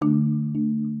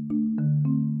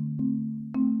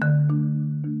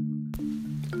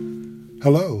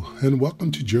Hello, and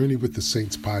welcome to Journey with the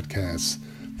Saints podcast.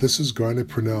 This is Garnet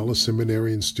Purnell, a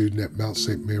seminarian student at Mount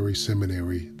St. Mary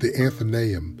Seminary, the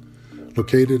Athenaeum,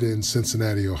 located in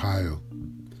Cincinnati, Ohio.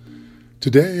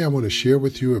 Today, I want to share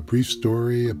with you a brief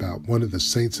story about one of the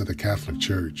saints of the Catholic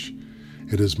Church.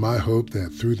 It is my hope that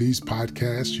through these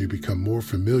podcasts, you become more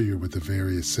familiar with the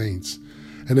various saints,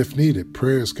 and if needed,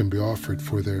 prayers can be offered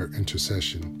for their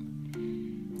intercession.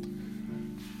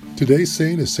 Today's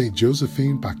saint is Saint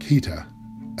Josephine Bakhita,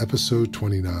 episode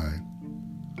 29.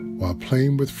 While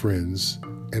playing with friends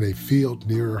in a field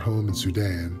near her home in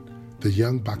Sudan, the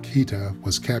young Bakhita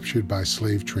was captured by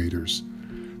slave traders,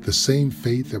 the same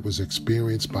fate that was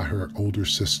experienced by her older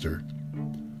sister.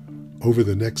 Over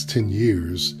the next 10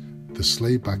 years, the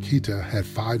slave Bakhita had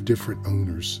 5 different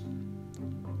owners.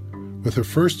 With her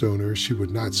first owner, she would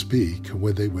not speak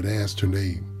when they would ask her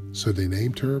name, so they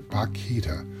named her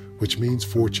Bakhita, which means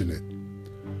fortunate.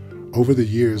 Over the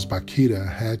years, Bakhita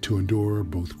had to endure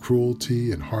both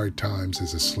cruelty and hard times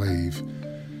as a slave.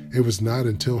 It was not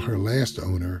until her last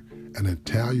owner, an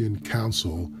Italian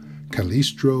consul,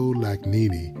 Calistro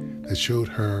Lagnini, that showed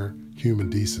her human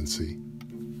decency.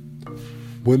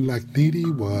 When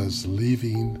Lagnini was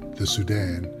leaving the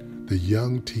Sudan, the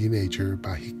young teenager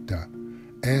Bakhita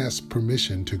asked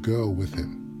permission to go with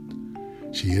him.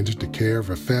 She entered the care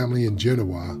of a family in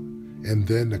Genoa and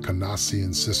then the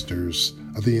Canossian Sisters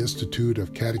of the Institute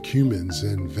of Catechumens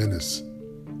in Venice.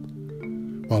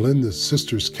 While in the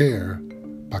sisters' care,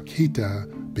 Bakhita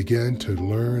began to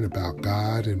learn about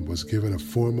God and was given a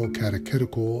formal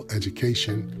catechetical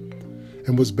education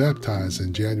and was baptized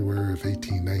in January of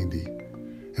 1890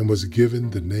 and was given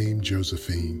the name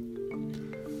Josephine.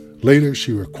 Later,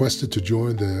 she requested to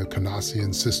join the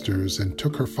Canossian Sisters and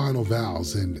took her final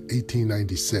vows in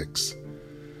 1896.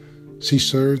 She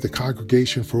served the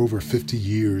congregation for over 50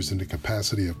 years in the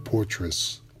capacity of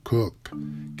portress, cook,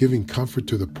 giving comfort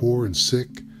to the poor and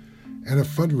sick, and a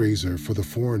fundraiser for the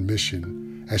foreign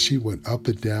mission as she went up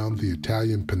and down the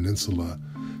Italian peninsula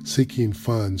seeking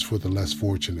funds for the less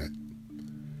fortunate.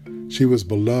 She was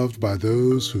beloved by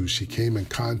those who she came in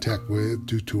contact with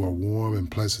due to her warm and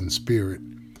pleasant spirit,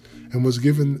 and was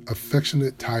given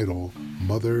affectionate title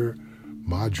Mother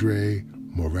Madre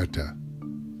Moretta,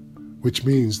 which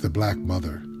means the Black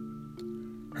Mother.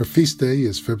 Her feast day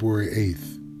is February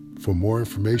 8th. For more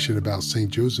information about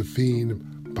Saint Josephine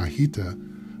Bakhita,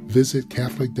 visit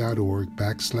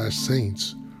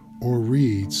catholic.org/saints or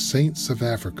read Saints of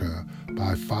Africa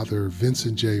by Father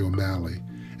Vincent J. O'Malley.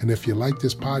 And if you like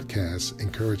this podcast,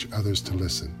 encourage others to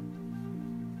listen.